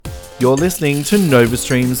You're listening to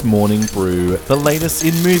NovaStream's Morning Brew, the latest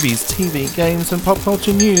in movies, TV, games and pop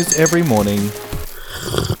culture news every morning.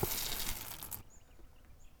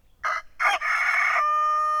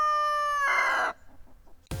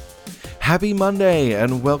 Happy Monday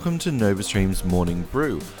and welcome to NovaStream's Morning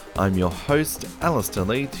Brew. I'm your host, Alistair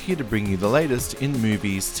Leith, here to bring you the latest in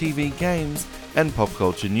movies, TV, games and pop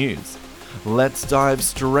culture news. Let's dive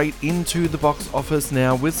straight into the box office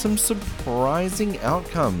now with some surprising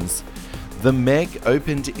outcomes. The Meg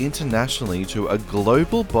opened internationally to a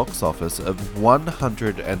global box office of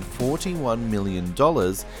 $141 million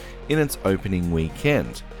in its opening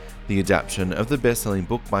weekend. The adaptation of the best-selling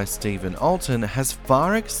book by Stephen Alton has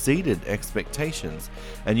far exceeded expectations,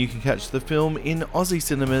 and you can catch the film in Aussie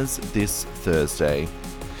cinemas this Thursday.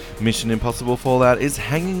 Mission Impossible Fallout is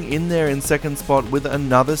hanging in there in second spot with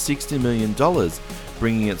another $60 million,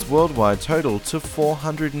 bringing its worldwide total to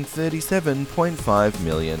 $437.5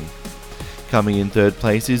 million. Coming in third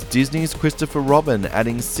place is Disney's Christopher Robin,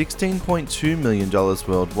 adding $16.2 million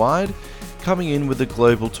worldwide, coming in with a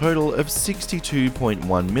global total of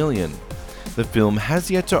 $62.1 million. The film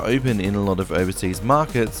has yet to open in a lot of overseas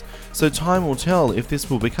markets, so time will tell if this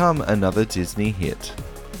will become another Disney hit.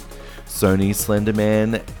 Sony's Slender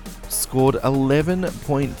Man scored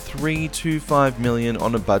 $11.325 million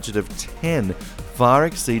on a budget of $10, far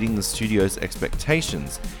exceeding the studio's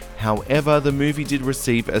expectations. However, the movie did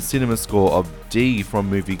receive a cinema score of D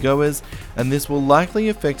from moviegoers, and this will likely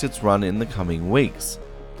affect its run in the coming weeks.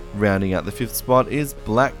 Rounding out the fifth spot is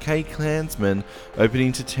Black K Klansman,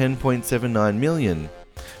 opening to $10.79 million.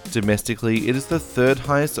 Domestically, it is the third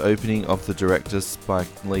highest opening of the director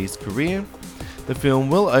Spike Lee's career. The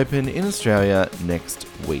film will open in Australia next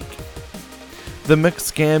week. The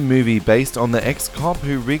McScam movie, based on the ex-cop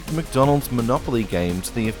who rigged McDonald's Monopoly game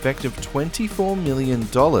to the effect of $24 million,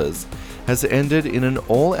 has ended in an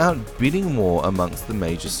all-out bidding war amongst the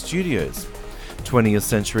major studios. 20th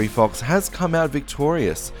Century Fox has come out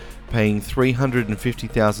victorious, paying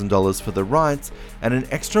 $350,000 for the rights and an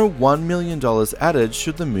extra $1 million added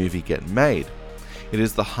should the movie get made. It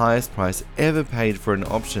is the highest price ever paid for an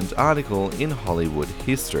optioned article in Hollywood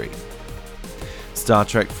history. Star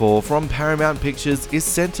Trek IV from Paramount Pictures is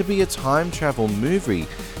said to be a time travel movie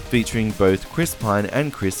featuring both Chris Pine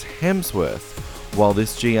and Chris Hemsworth. While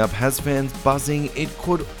this G-Up has fans buzzing, it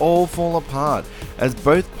could all fall apart, as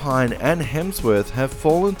both Pine and Hemsworth have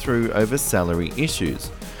fallen through over salary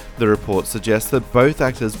issues. The report suggests that both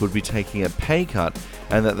actors would be taking a pay cut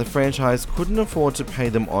and that the franchise couldn't afford to pay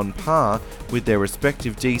them on par with their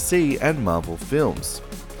respective DC and Marvel films.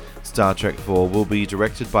 Star Trek IV will be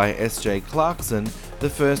directed by S.J. Clarkson, the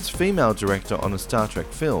first female director on a Star Trek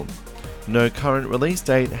film. No current release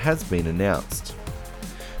date has been announced.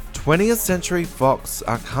 20th Century Fox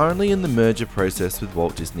are currently in the merger process with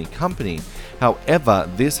Walt Disney Company. However,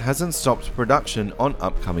 this hasn't stopped production on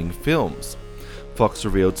upcoming films. Fox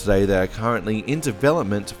revealed today they are currently in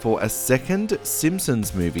development for a second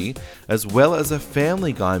Simpsons movie, as well as a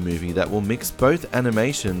Family Guy movie that will mix both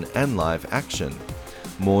animation and live action.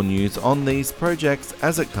 More news on these projects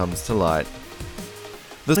as it comes to light.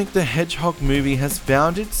 The Sonic the Hedgehog movie has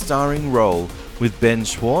found its starring role, with Ben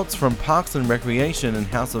Schwartz from Parks and Recreation and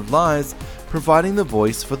House of Lies providing the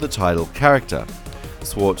voice for the title character.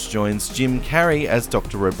 Schwartz joins Jim Carrey as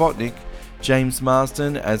Dr. Robotnik, James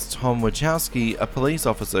Marsden as Tom Wachowski, a police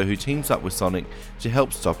officer who teams up with Sonic to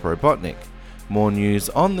help stop Robotnik. More news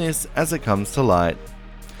on this as it comes to light.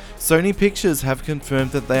 Sony Pictures have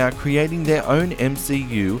confirmed that they are creating their own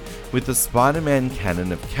MCU with the Spider-Man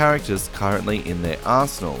canon of characters currently in their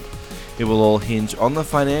arsenal. It will all hinge on the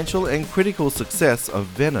financial and critical success of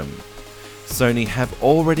Venom. Sony have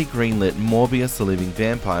already greenlit Morbius the Living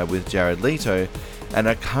Vampire with Jared Leto and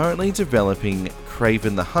are currently developing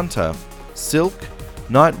Kraven the Hunter, Silk,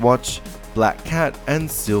 Nightwatch, Black Cat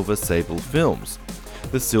and Silver Sable films.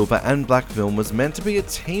 The Silver and Black film was meant to be a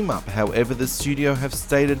team-up, however the studio have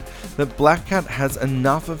stated that Black Cat has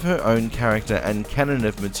enough of her own character and canon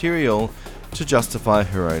of material to justify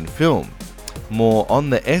her own film. More on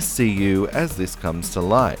the SCU as this comes to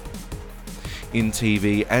light. In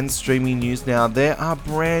TV and streaming news now, there are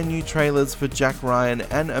brand new trailers for Jack Ryan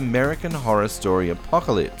and American Horror Story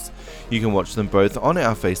Apocalypse. You can watch them both on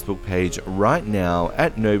our Facebook page right now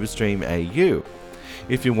at NovaStreamAU.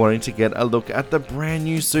 If you're wanting to get a look at the brand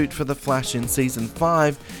new suit for The Flash in Season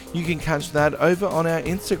 5, you can catch that over on our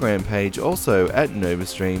Instagram page, also at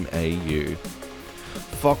NovaStreamAU.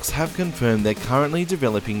 Fox have confirmed they're currently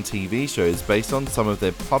developing TV shows based on some of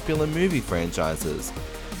their popular movie franchises.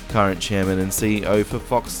 Current chairman and CEO for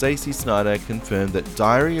Fox, Stacey Snider, confirmed that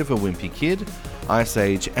Diary of a Wimpy Kid, Ice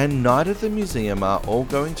Age, and Night at the Museum are all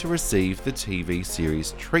going to receive the TV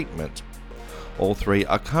series treatment. All three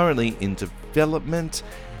are currently in development.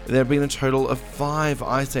 There have been a total of 5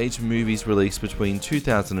 Ice Age movies released between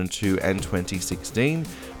 2002 and 2016,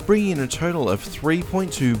 bringing in a total of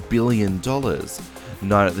 $3.2 billion.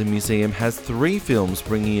 Night at the Museum has 3 films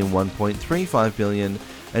bringing in $1.35 billion,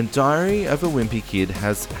 and Diary of a Wimpy Kid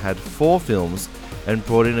has had 4 films and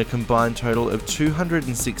brought in a combined total of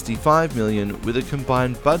 $265 million, with a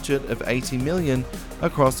combined budget of $80 million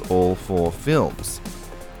across all 4 films.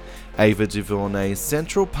 Ava DuVernay's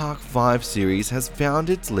Central Park 5 series has found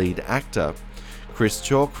its lead actor. Chris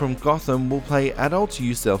Chalk from Gotham will play adult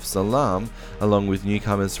Yusef Salaam, along with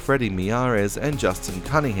newcomers Freddie Miyares and Justin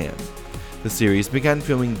Cunningham. The series began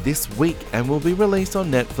filming this week and will be released on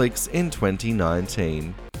Netflix in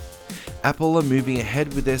 2019. Apple are moving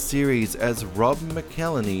ahead with their series as Rob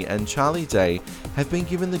McElhenney and Charlie Day have been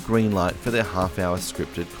given the green light for their half-hour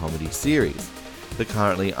scripted comedy series. The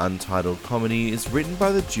currently untitled comedy is written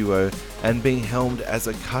by the duo and being helmed as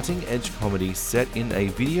a cutting-edge comedy set in a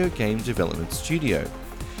video game development studio.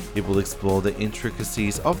 It will explore the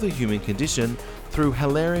intricacies of the human condition through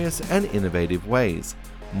hilarious and innovative ways.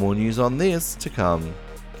 More news on this to come.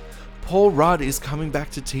 Paul Rudd is coming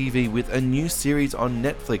back to TV with a new series on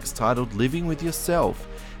Netflix titled Living With Yourself.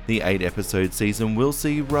 The 8-episode season will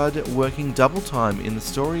see Rudd working double time in the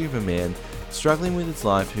story of a man struggling with his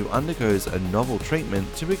life who undergoes a novel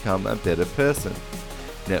treatment to become a better person.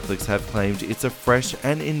 Netflix have claimed it's a fresh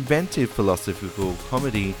and inventive philosophical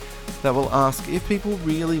comedy that will ask if people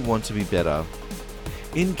really want to be better.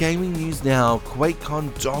 In gaming news now,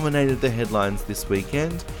 QuakeCon dominated the headlines this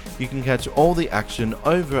weekend. You can catch all the action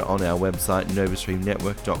over on our website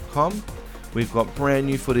novastreamnetwork.com. We've got brand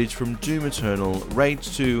new footage from Doom Eternal,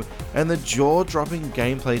 Rage 2, and the jaw-dropping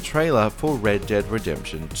gameplay trailer for Red Dead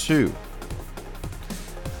Redemption 2.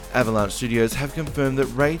 Avalanche Studios have confirmed that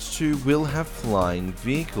Rage 2 will have flying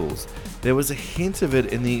vehicles. There was a hint of it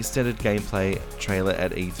in the extended gameplay trailer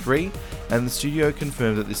at E3, and the studio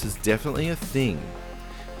confirmed that this is definitely a thing.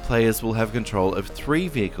 Players will have control of 3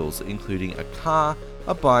 vehicles, including a car,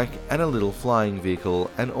 a bike, and a little flying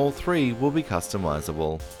vehicle, and all 3 will be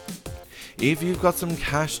customizable. If you've got some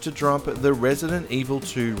cash to drop, the Resident Evil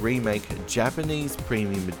 2 Remake Japanese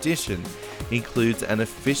Premium Edition includes an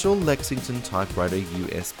official Lexington typewriter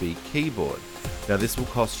USB keyboard. Now this will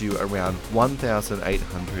cost you around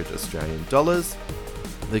 1,800 Australian dollars.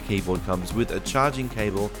 The keyboard comes with a charging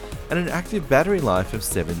cable and an active battery life of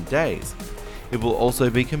 7 days. It will also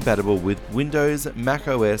be compatible with Windows, Mac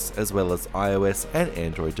OS, as well as iOS and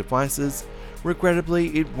Android devices.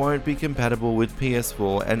 Regrettably, it won't be compatible with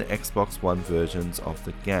PS4 and Xbox One versions of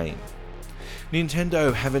the game.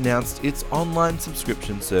 Nintendo have announced its online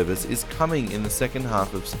subscription service is coming in the second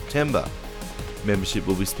half of September. Membership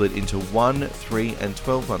will be split into 1, 3 and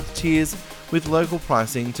 12-month tiers, with local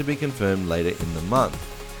pricing to be confirmed later in the month.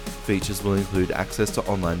 Features will include access to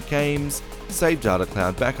online games, save data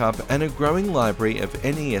cloud backup, and a growing library of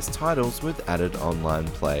NES titles with added online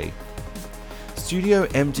play. Studio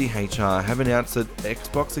MTHR have announced that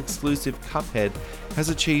Xbox exclusive Cuphead has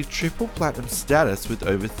achieved triple platinum status with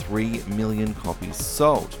over 3 million copies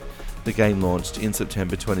sold. The game launched in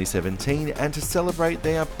September 2017, and to celebrate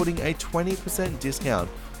they are putting a 20% discount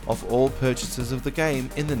off all purchases of the game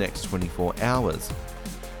in the next 24 hours.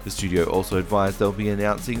 The studio also advised they'll be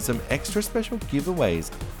announcing some extra special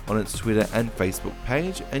giveaways on its Twitter and Facebook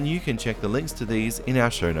page, and you can check the links to these in our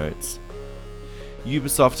show notes.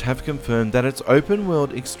 Ubisoft have confirmed that its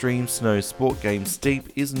open-world extreme snow sport game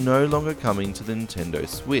Steep is no longer coming to the Nintendo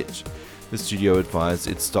Switch. The studio advised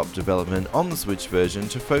it stopped development on the Switch version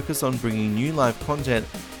to focus on bringing new live content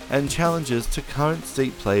and challenges to current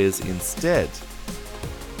Steep players instead.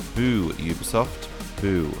 Boo, Ubisoft,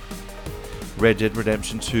 boo. Red Dead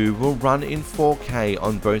Redemption 2 will run in 4K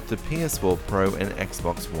on both the PS4 Pro and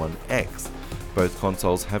Xbox One X. Both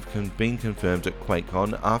consoles have been confirmed at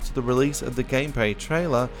QuakeCon after the release of the gameplay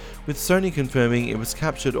trailer, with Sony confirming it was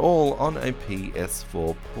captured all on a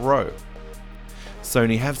PS4 Pro.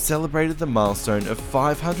 Sony have celebrated the milestone of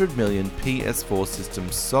 500 million PS4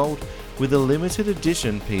 systems sold with a limited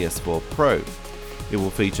edition PS4 Pro. It will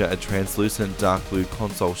feature a translucent dark blue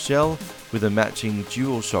console shell with a matching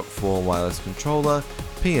DualShock 4 wireless controller,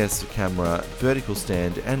 PS camera, vertical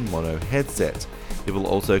stand and mono headset. It will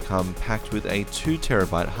also come packed with a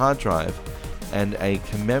 2TB hard drive and a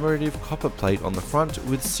commemorative copper plate on the front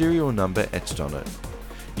with serial number etched on it.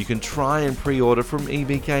 You can try and pre-order from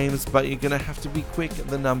EB Games, but you're going to have to be quick.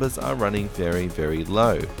 The numbers are running very, very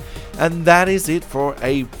low. And that is it for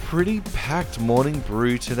a pretty packed morning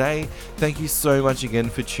brew today. Thank you so much again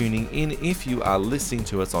for tuning in. If you are listening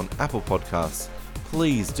to us on Apple Podcasts,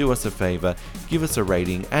 please do us a favor, give us a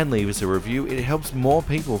rating and leave us a review. It helps more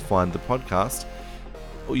people find the podcast.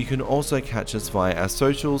 You can also catch us via our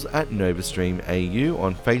socials at NovaStreamAU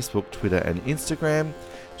on Facebook, Twitter and Instagram.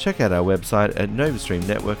 Check out our website at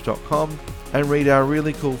novastreamnetwork.com and read our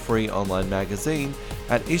really cool free online magazine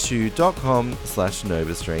at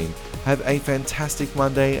issue.com/novastream. Have a fantastic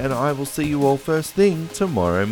Monday, and I will see you all first thing tomorrow.